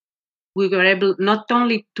we were able not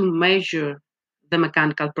only to measure the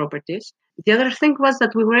mechanical properties, the other thing was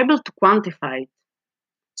that we were able to quantify it.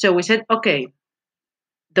 So we said, okay,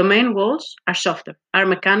 domain walls are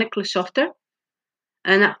mechanically softer,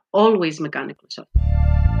 and are always mechanically softer.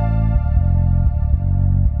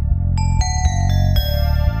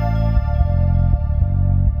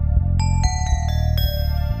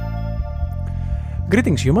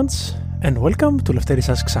 Greetings, humans, and welcome to Lefteris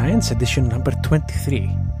Ask Science edition number 23.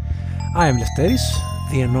 I am Lefteris,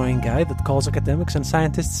 the annoying guy that calls academics and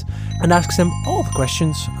scientists and asks them all the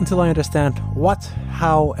questions until I understand what,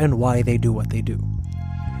 how, and why they do what they do.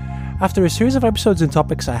 After a series of episodes and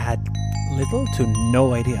topics I had little to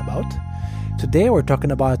no idea about, today we're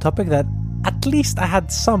talking about a topic that at least I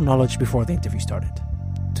had some knowledge before the interview started.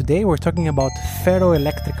 Today we're talking about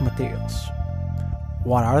ferroelectric materials.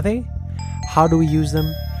 What are they? How do we use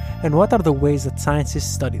them? And what are the ways that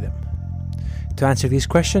scientists study them? To answer these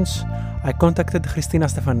questions, I contacted Cristina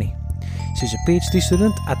Stefani. She's a PhD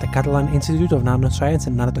student at the Catalan Institute of Nanoscience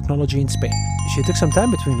and Nanotechnology in Spain. She took some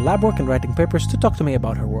time between lab work and writing papers to talk to me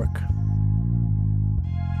about her work.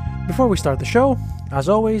 Before we start the show, as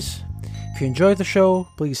always, if you enjoyed the show,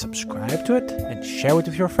 please subscribe to it and share it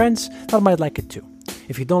with your friends that might like it too.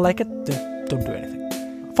 If you don't like it, then don't do anything.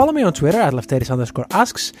 Follow me on Twitter at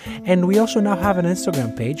Lefteris_asks, and we also now have an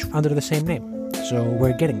Instagram page under the same name, so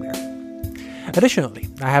we're getting there. Additionally,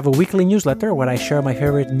 I have a weekly newsletter where I share my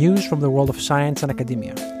favorite news from the world of science and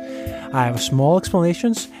academia. I have small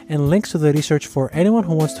explanations and links to the research for anyone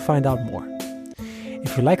who wants to find out more.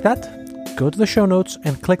 If you like that, go to the show notes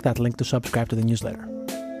and click that link to subscribe to the newsletter.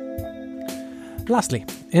 Lastly,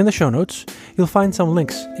 in the show notes, you'll find some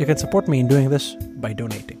links you can support me in doing this by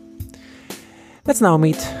donating. Let's now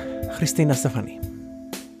meet Cristina Stefani.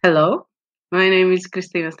 Hello, my name is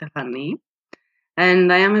Cristina Stefani,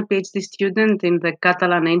 and I am a PhD student in the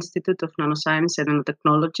Catalan Institute of Nanoscience and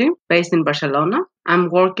Nanotechnology, based in Barcelona. I'm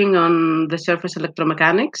working on the surface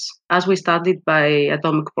electromechanics as we studied by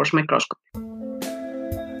atomic force microscopy.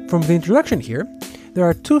 From the introduction here, there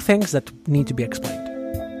are two things that need to be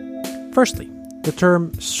explained. Firstly, the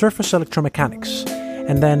term surface electromechanics,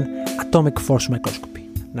 and then atomic force microscopy.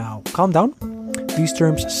 Now, calm down. These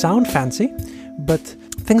terms sound fancy, but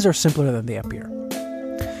things are simpler than they appear.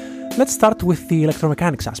 Let's start with the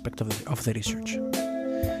electromechanics aspect of the research.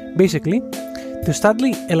 Basically, to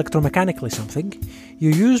study electromechanically something, you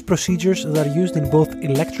use procedures that are used in both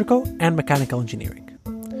electrical and mechanical engineering.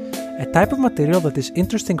 A type of material that is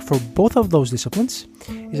interesting for both of those disciplines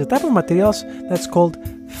is a type of materials that's called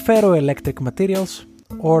ferroelectric materials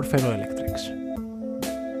or ferroelectrics.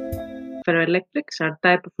 Ferroelectrics are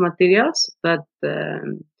type of materials that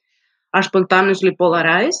are spontaneously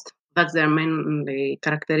polarized. That's their main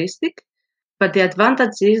characteristic. But the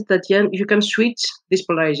advantage is that you can switch this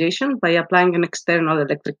polarization by applying an external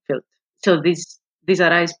electric field. So these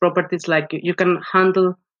arise properties like you can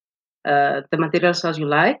handle the materials as you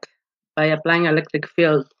like. By applying electric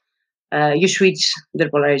field, you switch their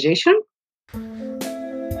polarization.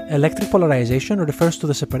 Electric polarization refers to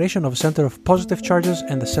the separation of center of positive charges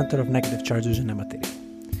and the center of negative charges in a material.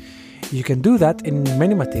 You can do that in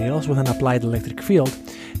many materials with an applied electric field.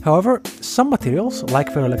 However, some materials, like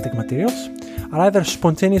ferroelectric materials, are either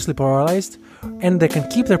spontaneously polarized and they can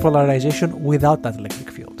keep their polarization without that electric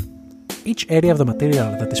field. Each area of the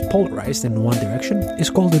material that is polarized in one direction is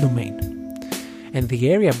called a domain. And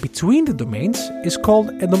the area between the domains is called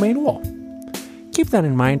a domain wall. Keep that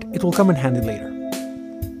in mind, it will come in handy later.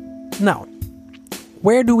 Now,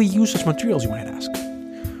 where do we use such materials, you might ask?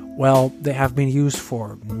 Well, they have been used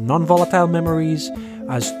for non-volatile memories,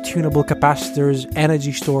 as tunable capacitors,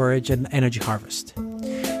 energy storage, and energy harvest.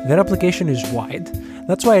 Their application is wide,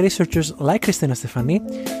 that's why researchers like Cristina Stefani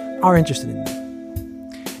are interested in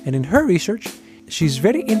them. And in her research, she's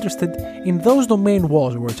very interested in those domain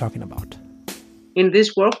walls we're talking about. In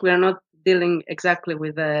this work, we are not dealing exactly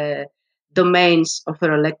with the domains of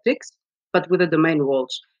ferroelectrics, but with the domain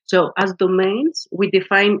walls. So as domains, we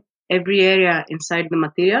define every area inside the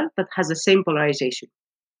material that has the same polarization.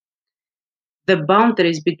 The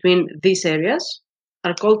boundaries between these areas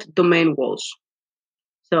are called domain walls.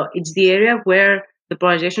 So it's the area where the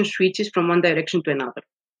polarization switches from one direction to another.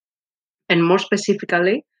 And more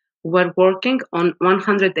specifically, we're working on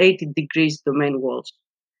 180 degrees domain walls.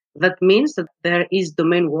 That means that there is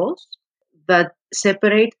domain walls that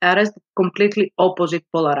separate areas completely opposite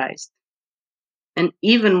polarized. And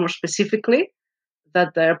even more specifically,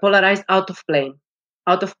 that they're polarized out of plane.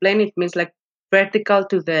 Out of plane, it means like vertical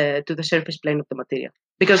to the surface plane of the material.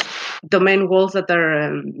 Because domain walls that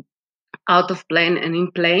are out of plane and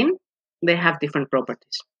in plane, they have different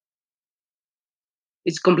properties.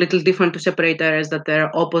 It's completely different to separate areas that are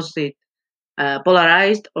opposite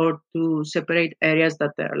polarized, or to separate areas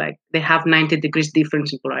that are like they have 90 degrees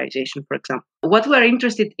difference in polarization, for example. What we're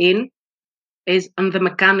interested in is on the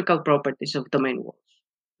mechanical properties of domain walls,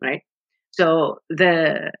 right? So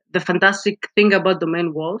the fantastic thing about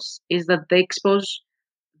domain walls is that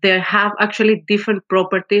they have actually different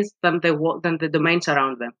properties than the domains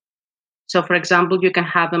around them. So, for example, you can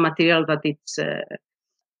have a material that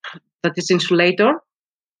is insulator,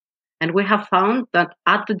 and we have found that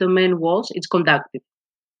at the domain walls it's conductive,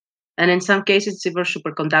 and in some cases it's even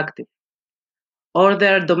superconductive. Or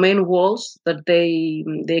there are domain walls that they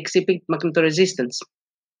exhibit magnetoresistance.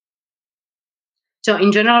 So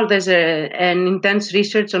in general, there's an intense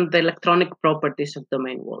research on the electronic properties of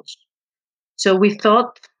domain walls. So we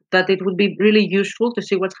thought that it would be really useful to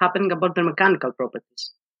see what's happening about the mechanical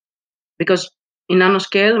properties, because in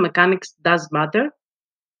nanoscale, mechanics does matter.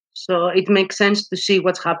 So it makes sense to see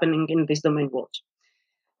what's happening in these domain walls.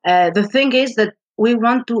 The thing is that we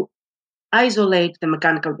want to isolate the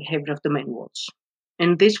mechanical behavior of domain walls.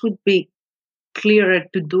 And this would be clearer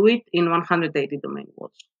to do it in 180 domain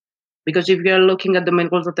walls. Because if you're looking at domain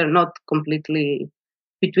walls that are not completely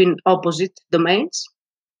between opposite domains,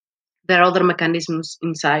 there are other mechanisms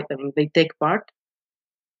inside. I mean, they take part,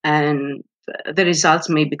 and the results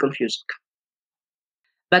may be confusing.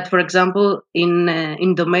 But for example,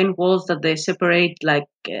 in domain walls that they separate like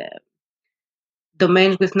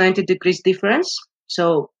domains with 90 degrees difference,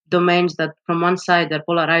 so domains that from one side are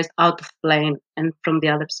polarized out of plane and from the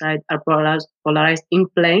other side are polarized in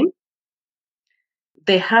plane,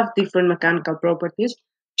 they have different mechanical properties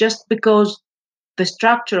just because the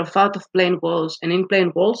structure of out of plane walls and in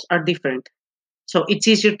plane walls are different. So it's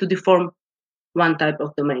easier to deform one type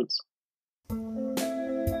of domains.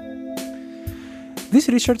 This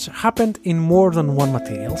research happened in more than one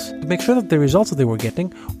materials to make sure that the results that they were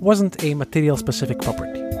getting wasn't a material-specific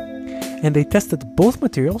property. And they tested both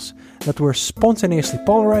materials that were spontaneously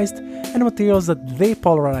polarized and materials that they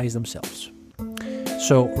polarized themselves.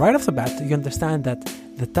 So right off the bat, you understand that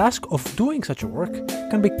the task of doing such a work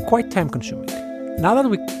can be quite time-consuming. Now that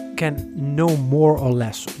we can know more or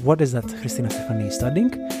less what is that Christina Stefani is studying,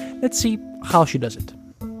 let's see how she does it.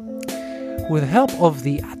 With the help of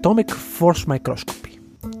the atomic force microscopy,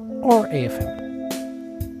 or AFM.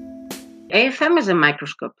 AFM is a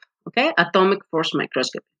microscope, okay? Atomic force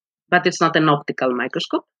microscopy, but it's not an optical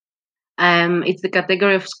microscope. It's the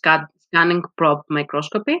category of scanning probe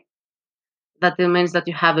microscopy. That means that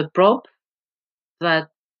you have a probe that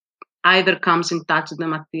either comes in touch with the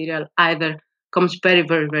material, either comes very,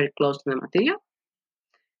 very, very close to the material,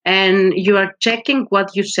 and you are checking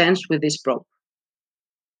what you sense with this probe.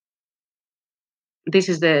 This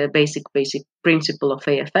is the basic principle of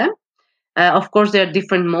AFM. Of course, there are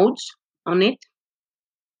different modes on it,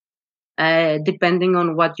 depending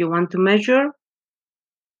on what you want to measure.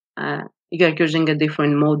 You are using a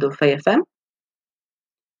different mode of AFM.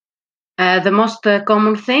 The most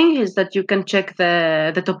common thing is that you can check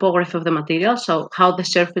the topography of the material, so how the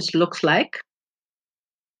surface looks like.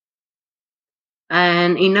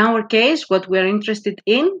 And in our case, what we're interested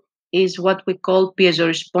in is what we call piezo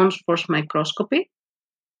response force microscopy,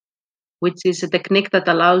 which is a technique that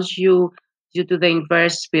allows you, due to the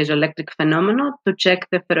inverse piezoelectric phenomenon, to check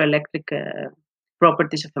the ferroelectric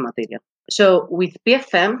properties of the material. So with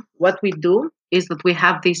PFM, what we do is that we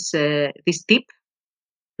have this tip,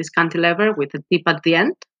 this cantilever with a tip at the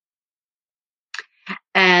end,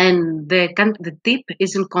 and the tip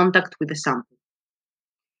is in contact with the sample.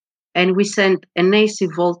 And we send an AC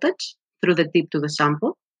voltage through the tip to the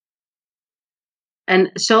sample.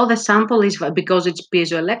 And so the sample is, because it's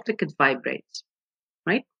piezoelectric, it vibrates,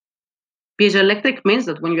 right? Piezoelectric means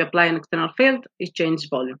that when you apply an external field, it changes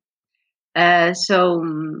volume. So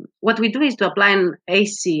what we do is to apply an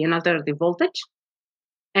AC, an alternative voltage,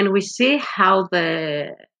 and we see how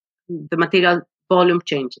the material volume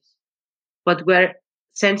changes. But we're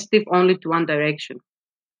sensitive only to one direction.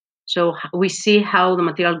 So we see how the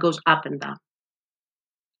material goes up and down.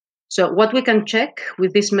 So what we can check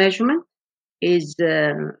with this measurement is,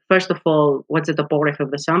 first of all, what's the topography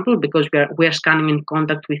of the sample, because we are scanning in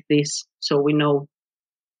contact with this, so we know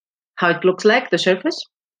how it looks like, the surface.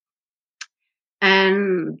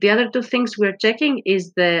 And the other two things we're checking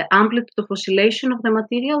is the amplitude of oscillation of the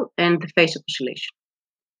material and the phase of oscillation.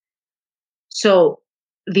 So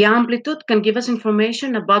the amplitude can give us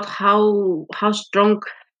information about how strong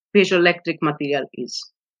piezoelectric material is.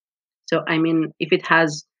 So I mean, if it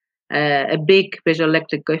has a big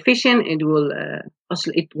piezoelectric coefficient, it will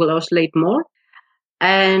oscillate more.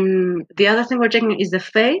 And the other thing we're checking is the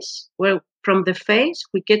phase, where from the phase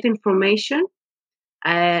we get information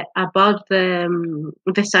about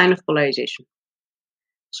the sign of polarization.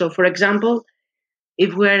 So, for example,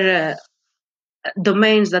 if we're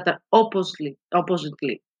domains that are oppositely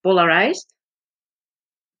polarized,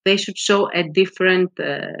 they should show a different,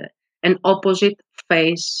 an opposite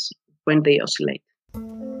phase when they oscillate.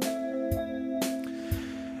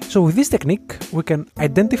 So with this technique, we can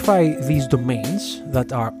identify these domains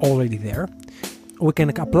that are already there. We can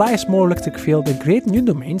apply a small electric field and create new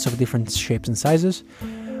domains of different shapes and sizes.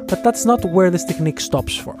 But that's not where this technique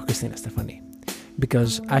stops for Cristina Stefani.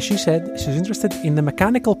 Because, as she said, she's interested in the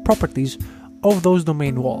mechanical properties of those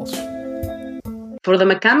domain walls. For the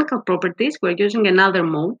mechanical properties, we're using another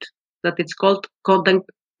mode that it's called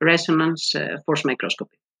contact resonance force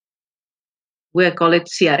microscopy. We call it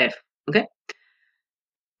CRF. Okay.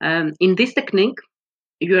 In this technique,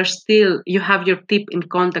 you have your tip in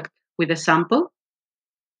contact with a sample,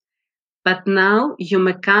 but now you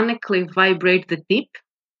mechanically vibrate the tip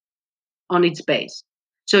on its base.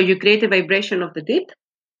 So you create a vibration of the tip,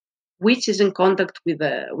 which is in contact with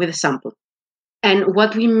the sample. And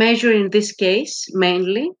what we measure in this case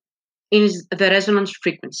mainly is the resonance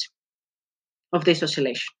frequency of this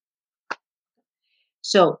oscillation.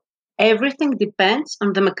 So everything depends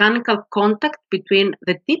on the mechanical contact between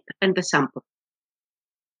the tip and the sample.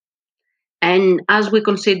 And as we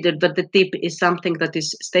consider that the tip is something that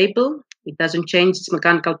is stable, it doesn't change its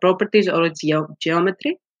mechanical properties or its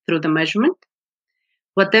geometry through the measurement,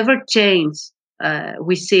 whatever change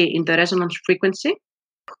we see in the resonance frequency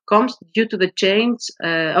comes due to the change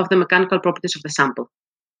of the mechanical properties of the sample.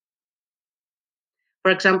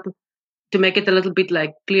 For example, to make it a little bit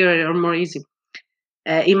like clearer or more easy,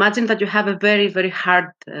 imagine that you have a very, very hard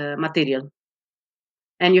material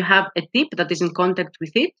and you have a tip that is in contact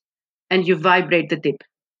with it and you vibrate the tip.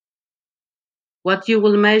 What you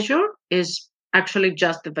will measure is actually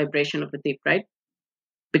just the vibration of the tip, right?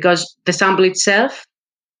 Because the sample itself,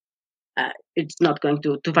 it's not going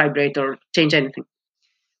to vibrate or change anything.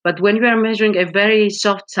 But when you are measuring a very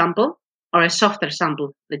soft sample or a softer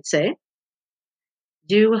sample, let's say,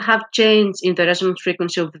 you will have change in the resonance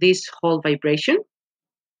frequency of this whole vibration,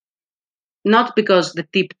 not because the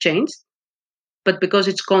tip changed, but because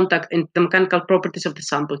its contact and the mechanical properties of the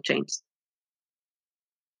sample changed.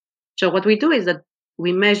 So what we do is that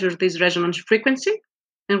we measure this resonance frequency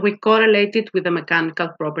and we correlate it with the mechanical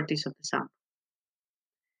properties of the sample.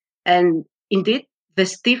 And indeed, the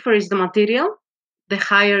stiffer is the material, the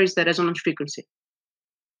higher is the resonance frequency.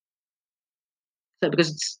 So because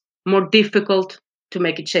it's more difficult to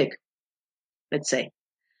make it shake, let's say.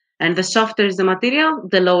 And the softer is the material,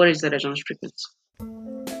 the lower is the resonance frequency.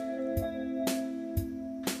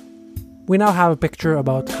 We now have a picture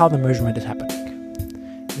about how the measurement is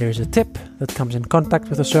happening. There's a tip that comes in contact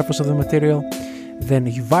with the surface of the material. Then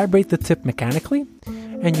you vibrate the tip mechanically,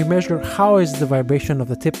 and you measure how is the vibration of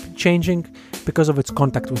the tip changing because of its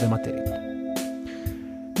contact with the material.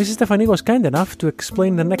 Mrs. Stefani was kind enough to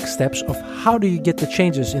explain the next steps of how do you get the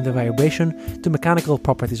changes in the vibration to mechanical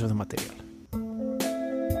properties of the material.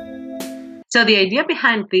 So the idea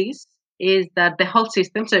behind this is that the whole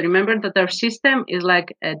system, so remember that our system is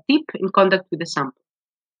like a tip in contact with the sample.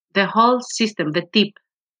 The whole system, the tip,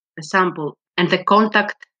 the sample, and the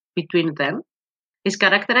contact between them is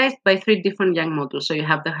characterized by three different Young modulus. So you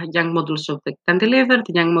have the Young modulus of the cantilever,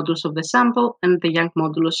 the Young modulus of the sample, and the Young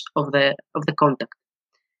modulus of the contact.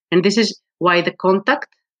 And this is why the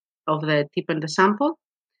contact of the tip and the sample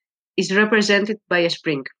is represented by a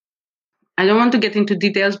spring. I don't want to get into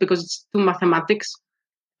details because it's too mathematics,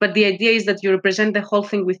 but the idea is that you represent the whole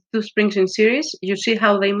thing with two springs in series, you see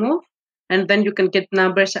how they move, and then you can get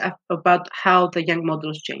numbers about how the Young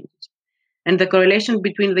modulus changes. And the correlation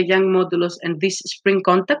between the Young modulus and this spring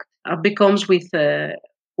contact becomes with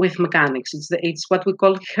mechanics. It's what we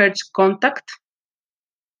call Hertz contact.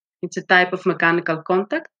 It's a type of mechanical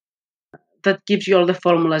contact that gives you all the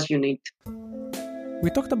formulas you need. We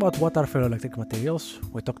talked about what are ferroelectric materials,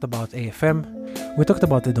 we talked about AFM, we talked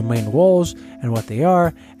about the domain walls and what they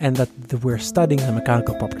are, and that we're studying the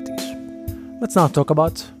mechanical properties. Let's now talk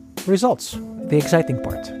about results, the exciting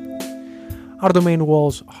part. Are domain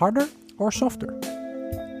walls harder or softer?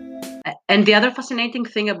 And the other fascinating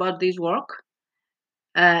thing about this work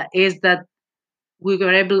is that we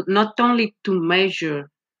were able not only to measure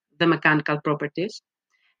the mechanical properties,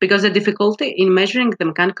 because the difficulty in measuring the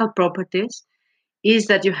mechanical properties is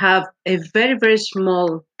that you have a very, very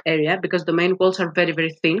small area because domain walls are very,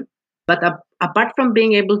 very thin. But apart from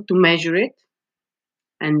being able to measure it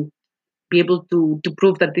and be able to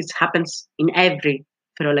prove that this happens in every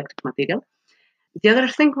ferroelectric material, the other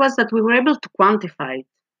thing was that we were able to quantify it.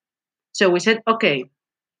 So we said, okay,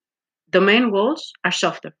 domain walls are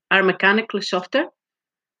softer, are mechanically softer,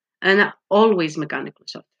 and are always mechanically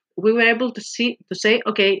softer. We were able to say,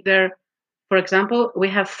 okay, for example, we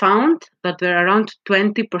have found that they're around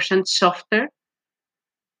 20% softer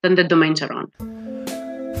than the domains around.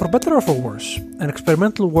 For better or for worse, an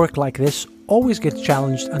experimental work like this always gets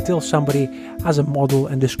challenged until somebody has a model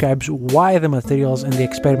and describes why the materials and the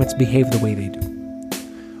experiments behave the way they do.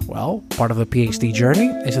 Well, part of the PhD journey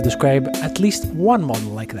is to describe at least one model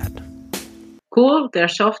like that. Cool, they're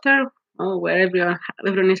softer, where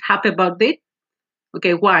everyone is happy about it.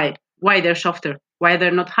 Okay, why? Why they're softer? Why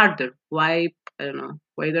they're not harder? Why, I don't know,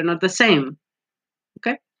 why they're not the same?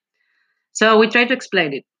 Okay, so we try to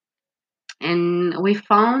explain it. And we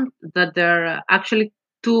found that there are actually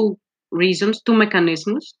two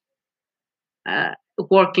mechanisms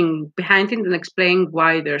working behind it and explaining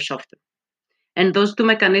why they're softer. And those two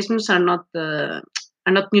mechanisms are not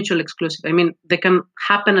mutually exclusive. I mean, they can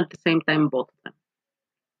happen at the same time, both of them.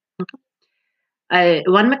 Okay.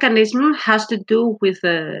 One mechanism has to do with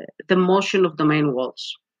the motion of domain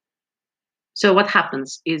walls. So what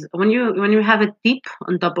happens is when you have a tip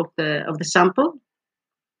on top of the sample,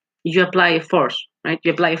 you apply a force, right?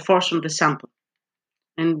 You apply a force on the sample.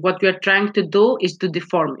 And what you're trying to do is to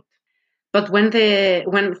deform it. But when,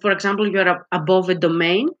 for example, you're above a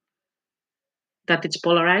domain that it's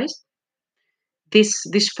polarized,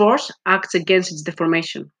 this force acts against its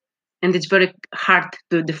deformation. And it's very hard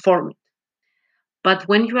to deform it. But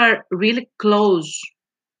when you are really close,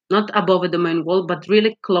 not above a domain wall, but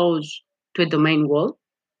really close to a domain wall,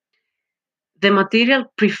 the material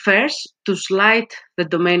prefers to slide the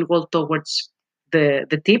domain wall towards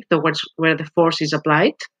the tip, towards where the force is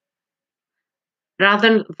applied,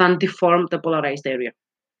 rather than deform the polarized area.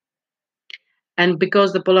 And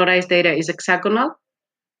because the polarized area is hexagonal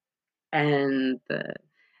and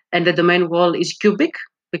the domain wall is cubic,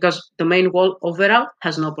 because domain wall overall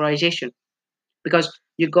has no polarization, because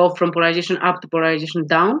you go from polarization up to polarization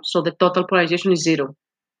down, so the total polarization is 0.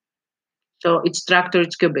 So its structure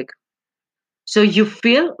is cubic. So you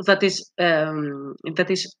feel that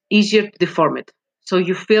is easier to deform it. So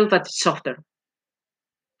you feel that it's softer.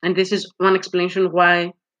 And this is one explanation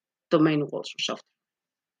why domain walls are softer.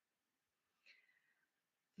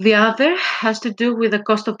 The other has to do with the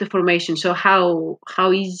cost of deformation. So how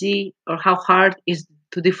easy or how hard is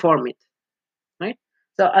to deform it, right?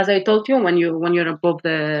 So as I told you, when you're above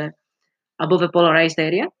a polarized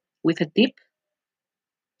area with a tip,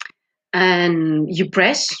 and you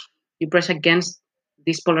press against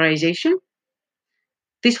this polarization,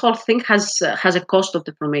 this whole thing has a cost of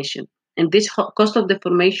deformation, and this cost of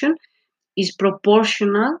deformation is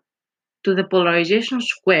proportional to the polarization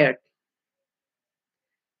squared.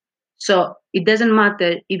 So it doesn't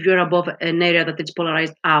matter if you're above an area that is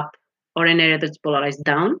polarized up or an area that's polarized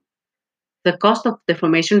down. The cost of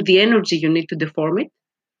deformation, the energy you need to deform it,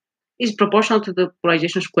 is proportional to the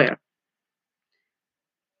polarization square.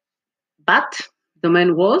 But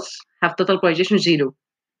domain walls have total polarization 0.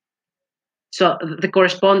 So the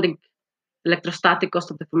corresponding electrostatic cost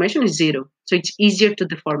of deformation is 0. So it's easier to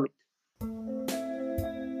deform it.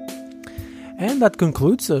 And that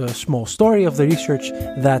concludes a small story of the research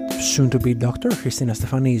that soon-to-be Dr. Christina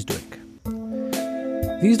Stephanie is doing.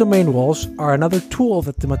 These domain walls are another tool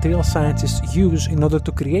that the material scientists use in order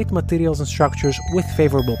to create materials and structures with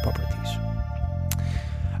favorable properties.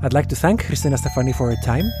 I'd like to thank Christina Stephanie for her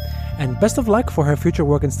time, and best of luck for her future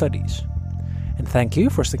work and studies. And thank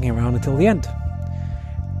you for sticking around until the end.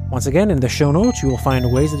 Once again, in the show notes, you will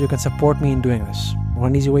find ways that you can support me in doing this.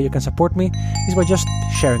 One easy way you can support me is by just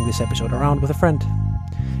sharing this episode around with a friend.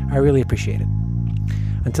 I really appreciate it.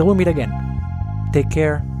 Until we meet again, take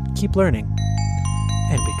care, keep learning,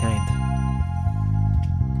 and be kind.